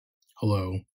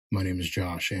Hello, my name is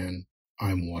Josh, and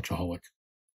I'm a watchaholic.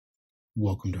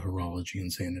 Welcome to Horology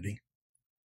Insanity.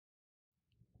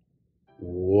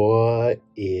 What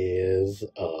is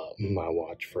up, my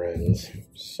watch friends?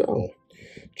 So,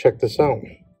 check this out.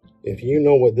 If you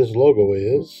know what this logo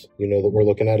is, you know that we're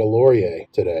looking at a Lorier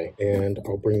today. And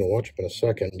I'll bring the watch up in a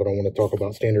second, but I want to talk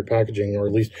about standard packaging, or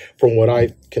at least from what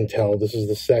I can tell, this is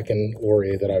the second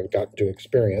Lorier that I've got to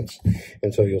experience.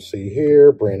 And so you'll see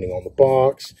here, branding on the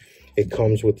box. It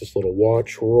comes with this little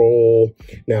watch roll.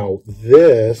 Now,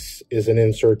 this is an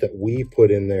insert that we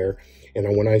put in there.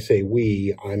 And when I say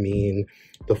we, I mean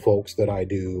the folks that I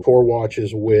do tour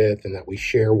watches with and that we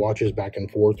share watches back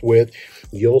and forth with.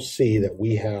 You'll see that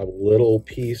we have little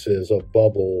pieces of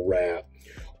bubble wrap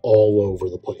all over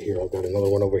the place. Here, I've got another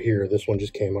one over here. This one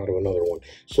just came out of another one.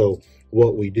 So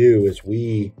what we do is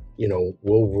we'll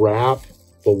wrap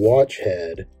the watch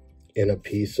head in a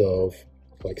piece of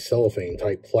like cellophane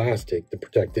type plastic to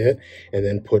protect it, and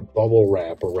then put bubble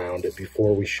wrap around it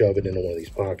before we shove it into one of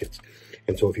these pockets.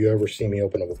 And so if you ever see me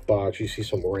open up a box, you see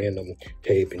some random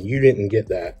tape and you didn't get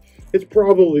that, it's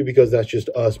probably because that's just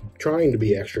us trying to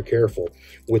be extra careful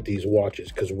with these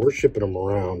watches, because we're shipping them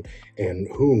around and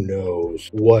who knows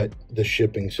what the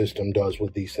shipping system does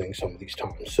with these things some of these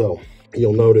times. So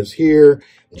you'll notice here,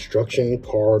 instruction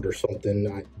card or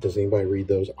something. Does anybody read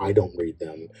those? I don't read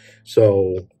them.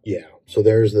 So yeah, so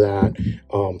there's that.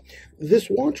 This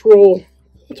watch roll,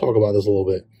 we'll talk about this a little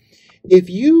bit. If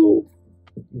you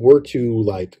were to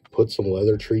like put some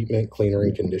leather treatment, cleaner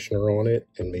and conditioner on it,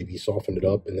 and maybe softened it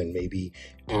up, and then maybe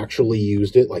actually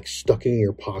used it, like stuck in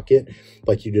your pocket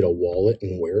like you did a wallet,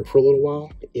 and wear it for a little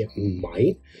while, it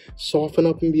might soften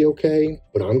up and be okay.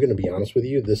 But I'm going to be honest with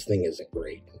you, this thing isn't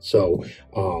great. So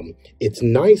it's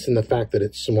nice in the fact that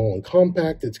it's small and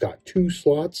compact. It's got 2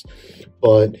 slots,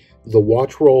 but the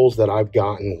watch rolls that I've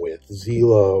gotten with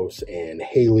Zelos and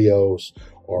Helios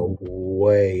are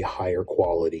way higher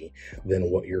quality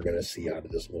than what you're going to see out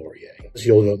of this Lorier. So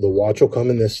you'll know the watch will come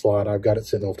in this slot. I've got it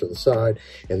sitting off to the side,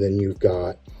 and then you've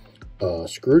got a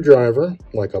screwdriver,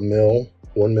 like a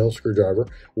 1 mil screwdriver,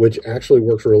 which actually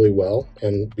works really well,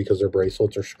 and because their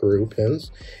bracelets are screw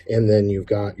pins. And then you've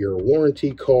got your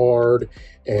warranty card,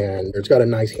 and it's got a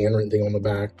nice handwritten thing on the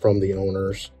back from the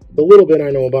owners. The little bit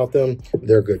I know about them,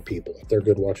 they're good people. They're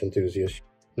good watch enthusiasts.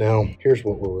 Now, here's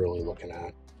what we're really looking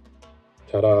at.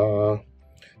 Ta-da!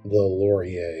 The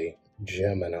Lorier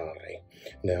Gemini.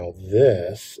 Now,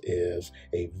 this is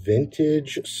a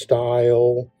vintage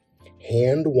style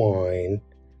hand wind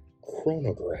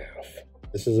chronograph.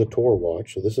 This is a tour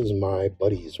watch, so this is my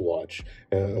buddy's watch.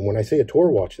 And when I say a tour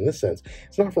watch in this sense,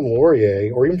 it's not from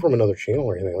Lorier or even from another channel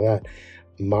or anything like that.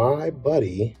 My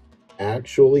buddy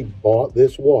actually bought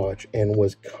this watch and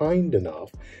was kind enough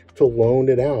to loan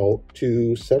it out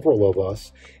to several of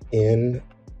us in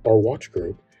our watch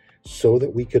group so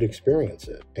that we could experience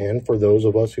it. And for those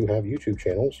of us who have YouTube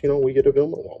channels, you know, we get to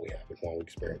film it while we have it, while we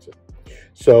experience it.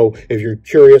 So if you're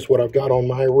curious what I've got on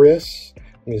my wrists,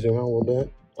 let me zoom out a little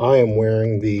bit. I am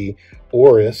wearing the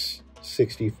Oris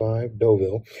 65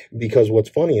 Deauville, because what's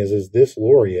funny is this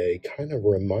Lorier kind of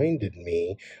reminded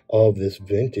me of this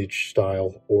vintage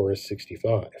style Oris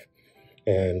 65.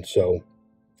 And so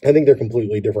I think they're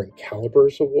completely different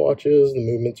calibers of watches. The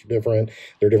movements are different.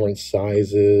 They're different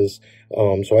sizes.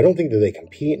 So I don't think that they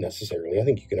compete necessarily. I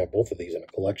think you can have both of these in a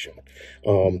collection.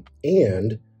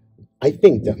 And I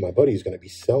think that my buddy's going to be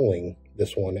selling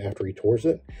this one after he tours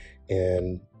it.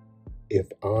 And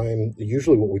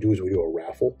usually what we do is we do a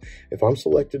raffle. If I'm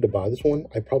selected to buy this one,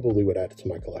 I probably would add it to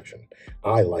my collection.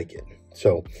 I like it.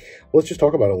 So let's just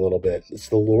talk about it a little bit. It's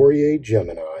the Lorier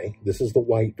Gemini. This is the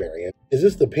white variant. Is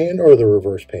this the panda or the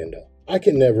reverse panda? I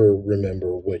can never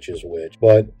remember which is which,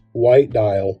 but white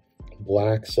dial,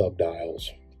 black subdials.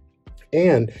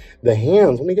 And the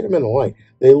hands, let me get them in the light.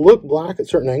 They look black at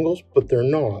certain angles, but they're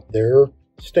not. They're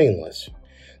stainless.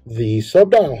 The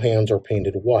subdial hands are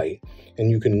painted white,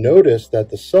 and you can notice that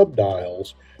the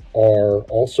subdials are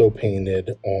also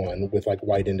painted on with like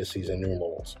white indices and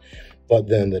numerals. But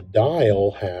then the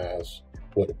dial has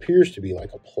what appears to be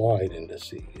like applied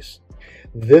indices.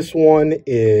 This one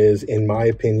is, in my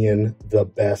opinion, the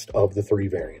best of the 3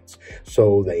 variants.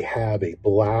 So they have a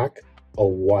black, a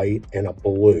white, and a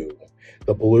blue.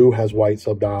 The blue has white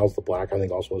subdials. The black, I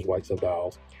think, also has white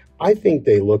subdials. I think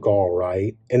they look all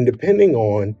right. And depending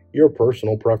on your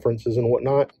personal preferences and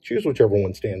whatnot, choose whichever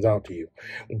one stands out to you.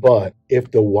 But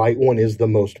if the white one is the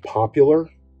most popular,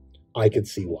 I could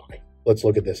see why. Let's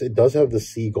look at this. It does have the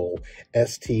Seagull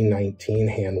ST19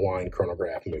 hand wind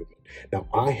chronograph movement. Now,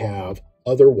 I have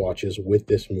other watches with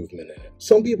this movement in it.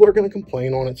 Some people are going to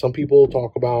complain on it. Some people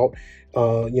talk about,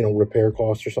 repair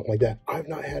costs or something like that. I've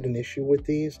not had an issue with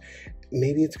these.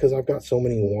 Maybe it's because I've got so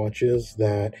many watches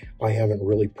that I haven't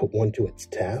really put one to its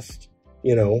test,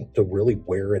 to really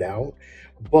wear it out.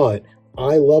 But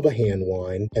I love a hand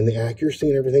wind, and the accuracy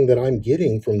and everything that I'm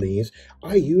getting from these,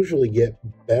 I usually get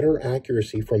better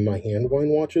accuracy from my hand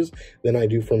wind watches than I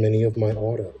do from any of my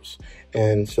autos.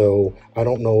 And so I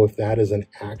don't know if that is an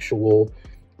actual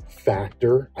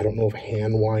factor. I don't know if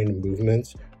hand wind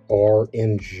movements are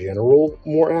in general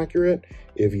more accurate.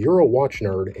 If you're a watch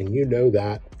nerd and you know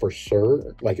that for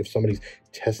sure, like if somebody's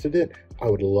tested it, I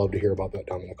would love to hear about that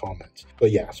down in the comments.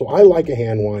 But yeah, so I like a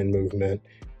hand wind movement.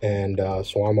 And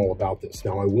so I'm all about this.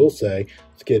 Now, I will say,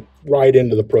 let's get right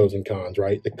into the pros and cons,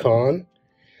 right? The con,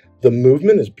 the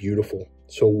movement is beautiful.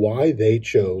 So why they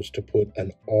chose to put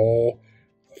an all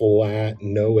flat,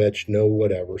 no etch, no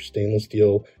whatever, stainless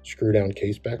steel screw down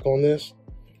case back on this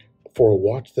for a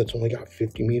watch that's only got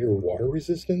 50-meter water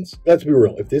resistance? Let's be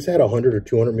real. If this had 100 or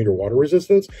 200-meter water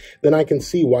resistance, then I can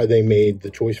see why they made the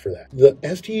choice for that. The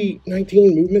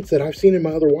ST19 movements that I've seen in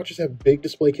my other watches have big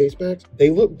display case backs.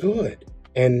 They look good.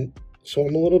 And so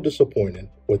I'm a little disappointed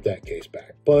with that case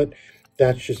back, but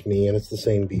that's just me, and it's the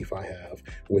same beef I have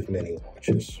with many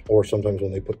watches, or sometimes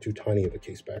when they put too tiny of a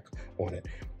case back on it.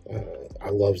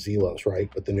 I love Zelos, right?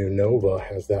 But the new Nova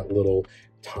has that little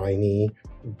tiny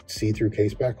see-through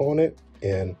case back on it,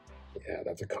 and yeah,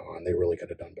 that's a con. They really could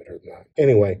have done better than that.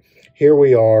 Anyway, here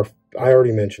we are. I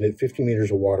already mentioned it, 50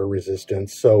 meters of water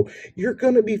resistance. So you're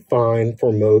going to be fine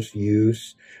for most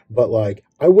use, but like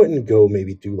I wouldn't go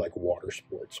maybe do like water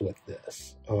sports with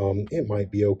this. It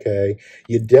might be okay.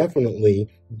 You definitely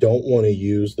don't want to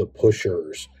use the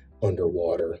pushers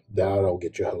underwater. That'll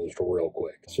get you hosed real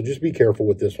quick. So just be careful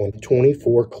with this one.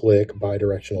 24 click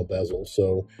bidirectional bezel.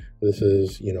 So this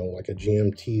is, like a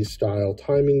GMT style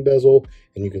timing bezel,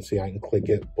 and you can see I can click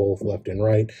it both left and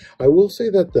right. I will say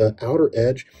that the outer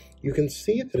edge, you can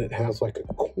see that it has like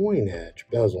a coin edge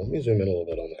bezel. Let me zoom in a little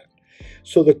bit on that.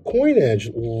 So the coin edge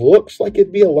looks like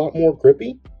it'd be a lot more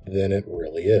grippy than it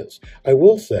really is. I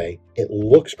will say it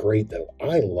looks great though.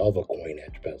 I love a coin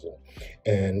edge bezel.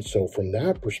 And so from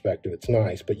that perspective, it's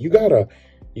nice, but you gotta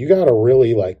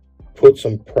really like put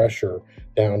some pressure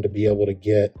down to be able to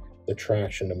get the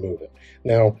traction to move it.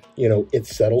 Now, it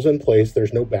settles in place.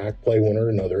 There's no back play one or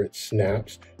another. It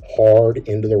snaps hard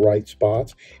into the right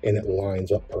spots and it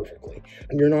lines up perfectly.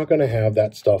 And you're not going to have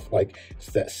that stuff like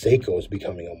that Seiko is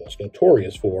becoming almost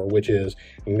notorious for, which is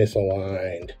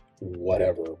misaligned,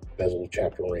 whatever, bezel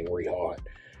chapter ring rehot.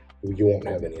 You won't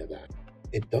have any of that.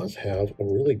 It does have a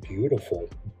really beautiful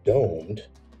domed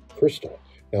crystal.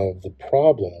 Now, the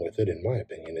problem with it, in my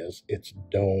opinion, is it's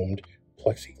domed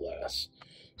plexiglass.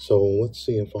 So let's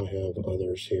see if I have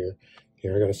others here.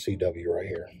 Here, I got a CW right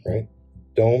here, right?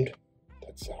 Domed,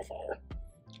 that's sapphire,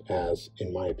 as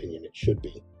in my opinion it should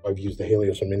be. I've used the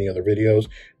Helios in many other videos.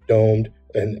 Domed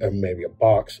and maybe a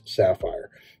box sapphire.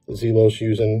 Zelos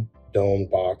using domed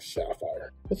box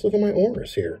sapphire. Let's look at my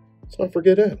Oris here. Let's not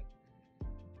forget it.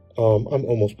 I'm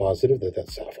almost positive that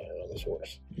that's sapphire on this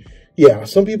Oris. Yeah,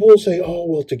 some people will say, oh,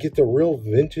 well, to get the real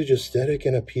vintage aesthetic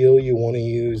and appeal, you want to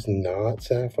use not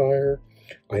sapphire.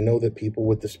 I know that people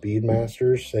with the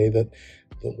Speedmasters say that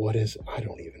I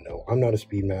don't even know. I'm not a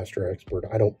Speedmaster expert.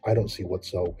 I don't see what's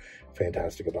so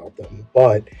fantastic about them.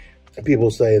 But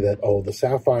people say that, oh, the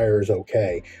sapphire is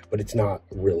okay, but it's not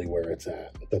really where it's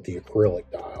at. That the acrylic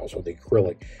dials or the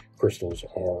acrylic crystals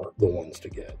are the ones to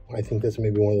get. I think that's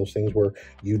maybe one of those things where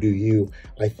you do you.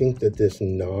 I think that this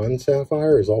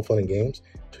non-sapphire is all fun and games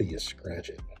till you scratch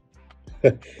it.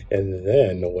 And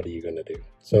then what are you going to do?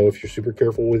 So if you're super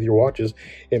careful with your watches,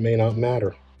 it may not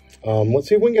matter. Let's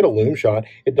see if we can get a lume shot.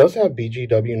 It does have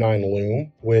BGW9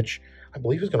 lume, which I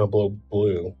believe is going to blow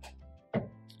blue.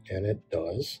 And it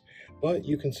does. But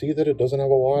you can see that it doesn't have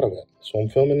a lot of it. So I'm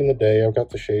filming in the day. I've got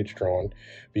the shades drawn.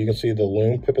 But you can see the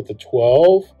lume pip at the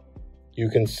 12. You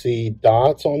can see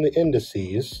dots on the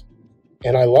indices.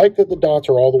 And I like that the dots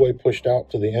are all the way pushed out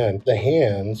to the end. The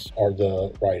hands are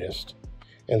the brightest.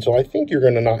 And so I think you're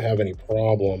going to not have any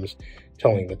problems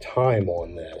telling the time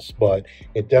on this, but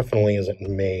it definitely isn't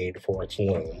made for its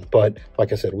lume. But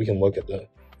like I said, we can look at the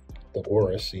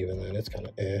Oris even, and it's kind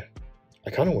of eh.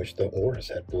 I kind of wish the Oris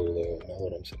had blue lume now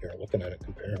that I'm sitting here looking at it,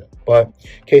 comparing it. But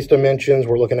case dimensions,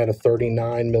 we're looking at a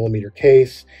 39mm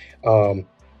case,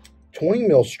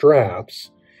 20mm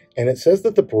straps, and it says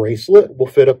that the bracelet will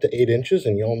fit up to 8 inches,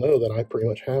 and y'all know that I pretty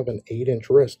much have an 8-inch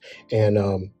wrist, and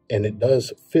it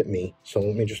does fit me. So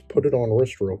let me just put it on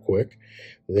wrist real quick.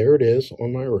 There it is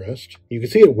on my wrist. You can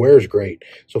see it wears great.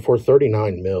 So for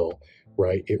 39mm,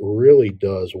 right? It really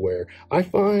does wear. I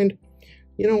find,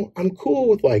 you know, I'm cool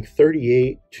with like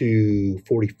 38 to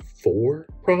 44,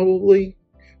 probably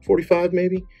 45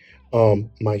 maybe.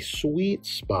 My sweet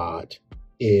spot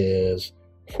is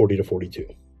 40 to 42.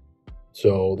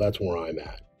 So that's where I'm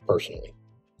at personally.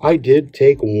 I did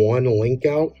take one link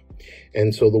out,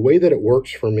 and so the way that it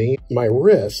works for me, my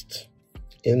wrists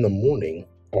in the morning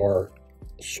are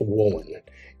swollen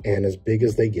and as big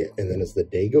as they get, and then as the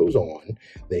day goes on,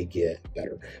 they get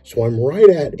better. So I'm right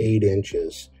at 8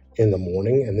 inches in the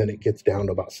morning, and then it gets down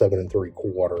to about 7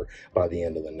 3/4 by the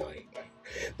end of the night.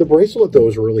 The bracelet, though,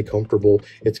 is really comfortable.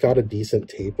 It's got a decent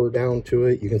taper down to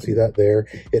it. You can see that there.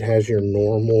 It has your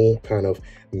normal kind of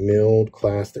milled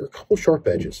clasp. There are a couple sharp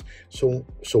edges. So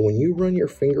when you run your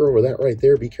finger over that right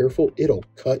there, be careful. It'll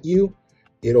cut you.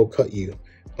 It'll cut you.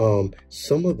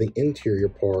 Some of the interior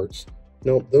parts,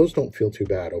 no, those don't feel too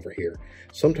bad over here.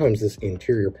 Sometimes this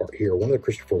interior part here, one of the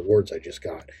Christopher Wards I just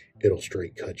got, it'll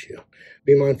straight cut you.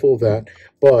 Be mindful of that.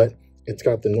 But it's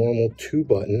got the normal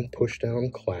 2-button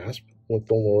push-down clasp with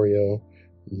the Lorier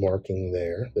marking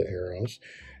there, the arrows.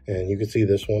 And you can see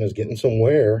this one is getting some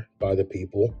wear by the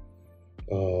people.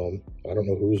 I don't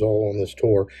know who's all on this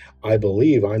tour. I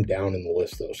believe I'm down in the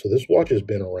list, though. So this watch has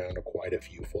been around to quite a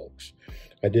few folks.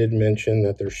 I did mention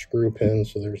that there's screw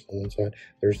pins. So there's the one side,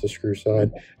 there's the screw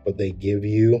side. But they give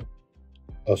you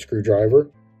a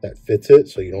screwdriver that fits it,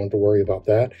 so you don't have to worry about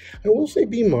that. I will say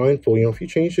be mindful. You know, if you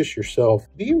change this yourself,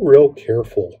 be real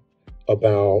careful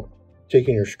about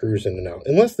taking your screws in and out,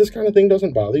 unless this kind of thing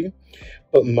doesn't bother you.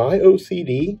 But my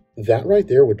OCD, that right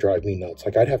there would drive me nuts.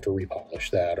 Like I'd have to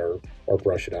repolish that or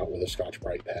brush it out with a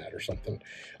Scotch-Brite pad or something.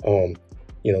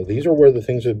 You know, these are where the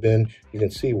things have been. You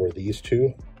can see where these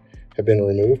two have been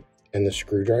removed, and the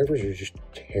screwdrivers are just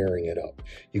tearing it up.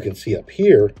 You can see up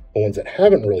here, the ones that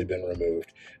haven't really been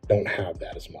removed don't have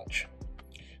that as much.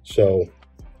 So,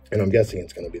 and I'm guessing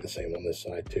it's going to be the same on this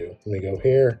side too. Let me go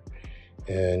here.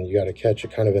 And you got to catch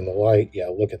it kind of in the light. Yeah,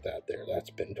 look at that there.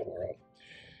 That's been tore up.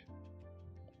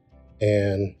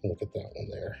 And look at that one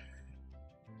there.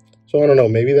 So I don't know.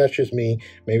 Maybe that's just me.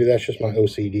 Maybe that's just my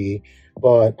OCD.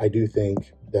 But I do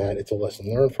think that it's a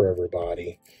lesson learned for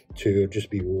everybody to just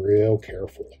be real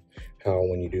careful how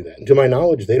when you do that. And to my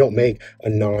knowledge, they don't make a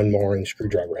non-marring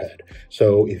screwdriver head.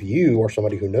 So if you are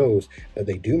somebody who knows that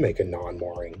they do make a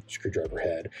non-marring screwdriver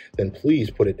head, then please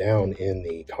put it down in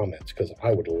the comments, because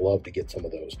I would love to get some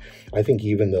of those. I think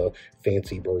even the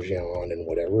fancy Bergeon and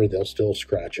whatever, they'll still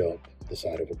scratch up the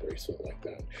side of a bracelet like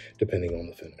that, depending on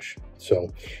the finish.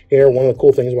 So here, one of the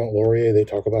cool things about Lorier, they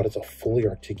talk about it's a fully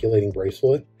articulating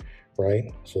bracelet.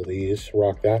 Right, so these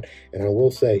rock that, and I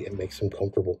will say it makes them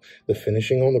comfortable. The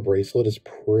finishing on the bracelet is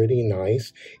pretty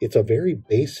nice. It's a very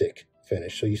basic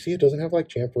finish, so you see it doesn't have like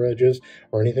chamfer edges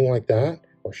or anything like that,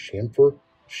 or chamfer.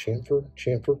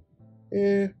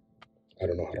 I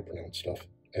don't know how to pronounce stuff,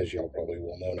 as y'all probably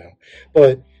will know now.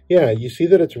 But yeah, you see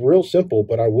that it's real simple,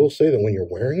 but I will say that when you're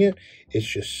wearing it, it's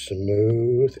just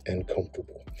smooth and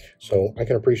comfortable. So I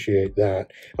can appreciate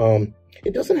that.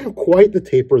 It doesn't have quite the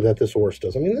taper that this Oris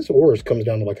does. I mean, this Oris comes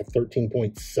down to like a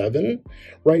 13.7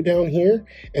 right down here.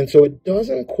 And so it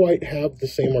doesn't quite have the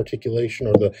same articulation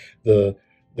or the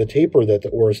taper that the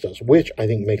Oris does, which I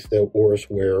think makes the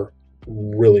Oris wear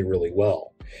really, really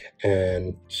well.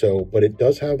 And so, but it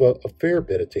does have a fair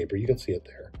bit of taper. You can see it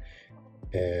there.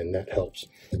 And that helps.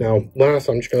 Now, last,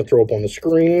 I'm just going to throw up on the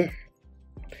screen.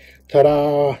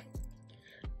 Ta-da!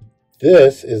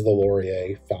 This is the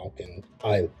Lorier Falcon.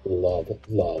 I love,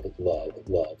 love, love,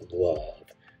 love, love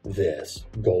this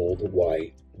gold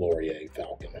white Lorier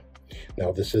Falcon.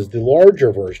 Now, this is the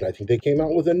larger version. I think they came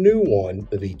out with a new one.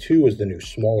 The V2 is the new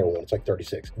smaller one. It's like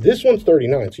 36. This one's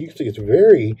 39, so you can see it's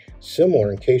very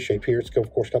similar in case shape here. It's,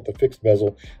 of course, got the fixed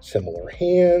bezel, similar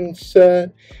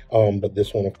handset, but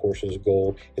this one, of course, is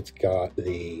gold. It's got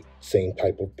the same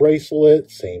type of bracelet,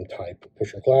 same type of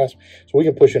pusher clasp. So we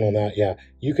can push in on that. Yeah,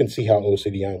 you can see how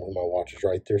OCD I am with my watches,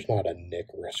 right? There's not a nick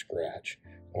or a scratch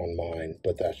on mine,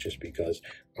 but that's just because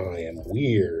I am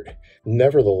weird.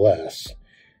 Nevertheless,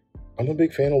 I'm a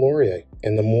big fan of Lorier,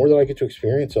 and the more that I get to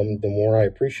experience them, the more I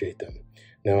appreciate them.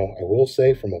 Now, I will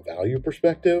say from a value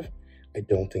perspective, I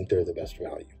don't think they're the best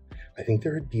value. I think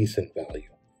they're a decent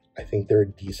value. I think they're a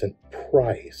decent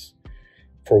price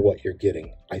for what you're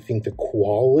getting. I think the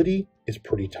quality is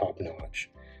pretty top-notch.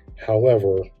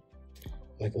 However,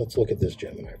 like let's look at this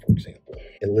Gemini, for example.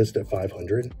 It lists at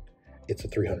 $500. It's a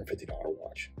 $350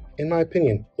 watch. In my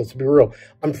opinion, let's be real,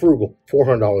 I'm frugal.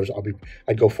 $400,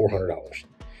 I'd go $400.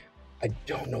 I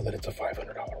don't know that it's a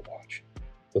 $500 watch.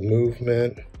 The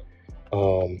movement,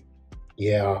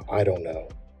 yeah, I don't know.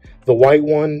 The white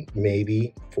one,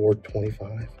 maybe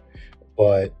 $425.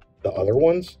 But the other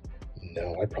ones,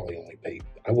 no, I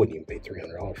wouldn't even pay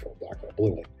 $300 for a black or a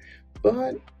blue one.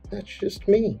 But that's just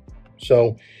me.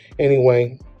 So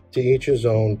anyway, to each his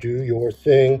own, do your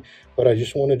thing. But I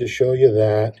just wanted to show you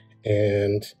that.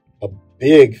 And a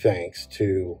big thanks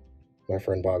to my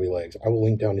friend Bobby Legs. I will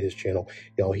link down to his channel.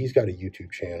 Y'all, he's got a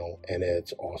YouTube channel and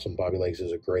it's awesome. Bobby Legs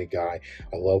is a great guy.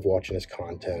 I love watching his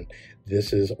content.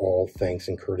 This is all thanks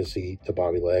and courtesy to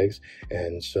Bobby Legs.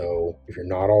 And so if you're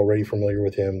not already familiar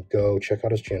with him, go check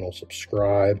out his channel,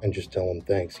 subscribe, and just tell him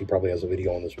thanks. He probably has a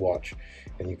video on this watch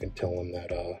and you can tell him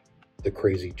that the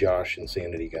crazy Josh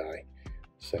Insanity guy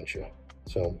sent you.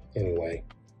 So anyway,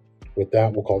 with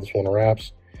that, we'll call this one a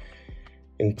wraps.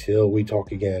 Until we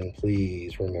talk again,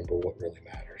 please remember what really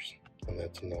matters, and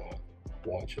that's not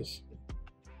watches.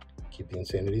 Keep the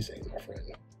insanity sane, my friend.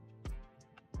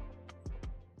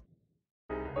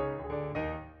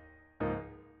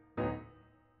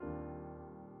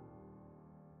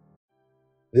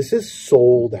 This is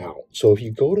sold out. So if you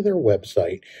go to their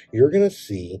website, you're going to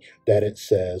see that it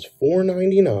says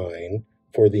 $4.99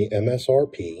 for the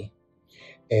MSRP,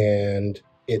 and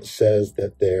it says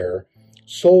that they're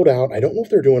sold out. I don't know if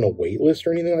they're doing a wait list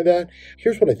or anything like that.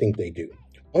 Here's what I think they do.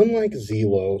 Unlike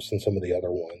Zelos and some of the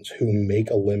other ones who make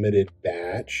a limited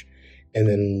batch and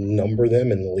then number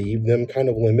them and leave them kind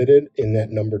of limited in that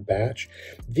numbered batch,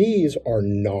 these are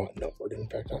not numbered. In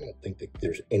fact, I don't think that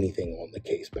there's anything on the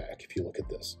case back. If you look at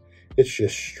this, it's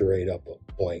just straight up a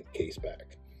blank case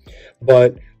back.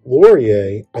 But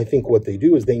Lorier, I think what they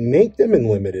do is they make them in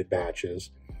limited batches,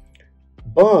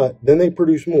 but then they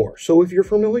produce more. So if you're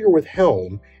familiar with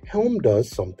Helm, Helm does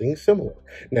something similar.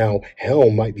 Now,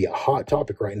 Helm might be a hot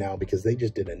topic right now because they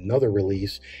just did another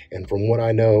release. And from what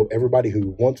I know, everybody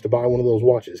who wants to buy one of those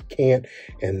watches can't.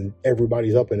 And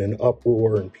everybody's up in an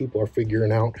uproar and people are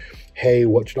figuring out, hey,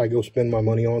 what should I go spend my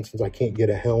money on since I can't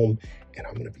get a Helm? And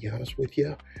I'm going to be honest with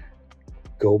you,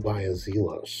 go buy a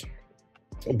Zelos.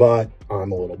 But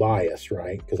I'm a little biased,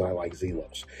 right? Because I like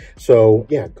Zelos. So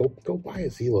yeah, go buy a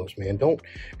Zelos, man.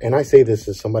 And I say this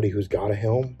as somebody who's got a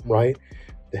Helm, right?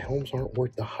 The Helms aren't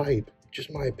worth the hype,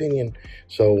 just my opinion.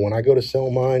 So when I go to sell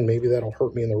mine, maybe that'll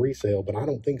hurt me in the resale, but I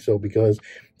don't think so because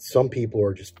some people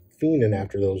are just fiending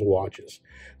after those watches.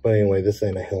 But anyway, this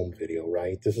ain't a Helm video,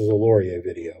 right? This is a Lorier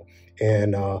video.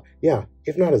 And yeah,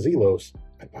 if not a Zelos,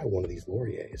 I'd buy one of these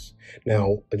Loriers.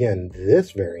 Now, again,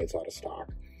 this variant's out of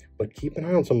stock, but keep an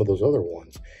eye on some of those other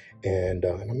ones. And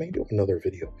I may do another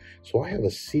video. So I have a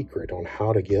secret on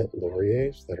how to get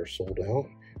Loriers that are sold out,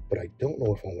 but I don't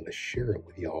know if I'm going to share it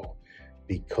with y'all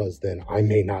because then I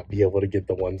may not be able to get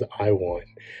the ones I want.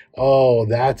 Oh,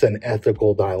 that's an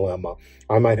ethical dilemma.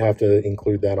 I might have to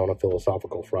include that on a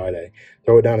Philosophical Friday.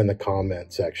 Throw it down in the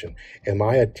comment section. Am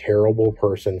I a terrible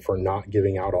person for not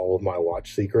giving out all of my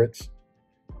watch secrets?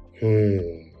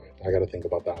 I got to think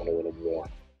about that one a little more.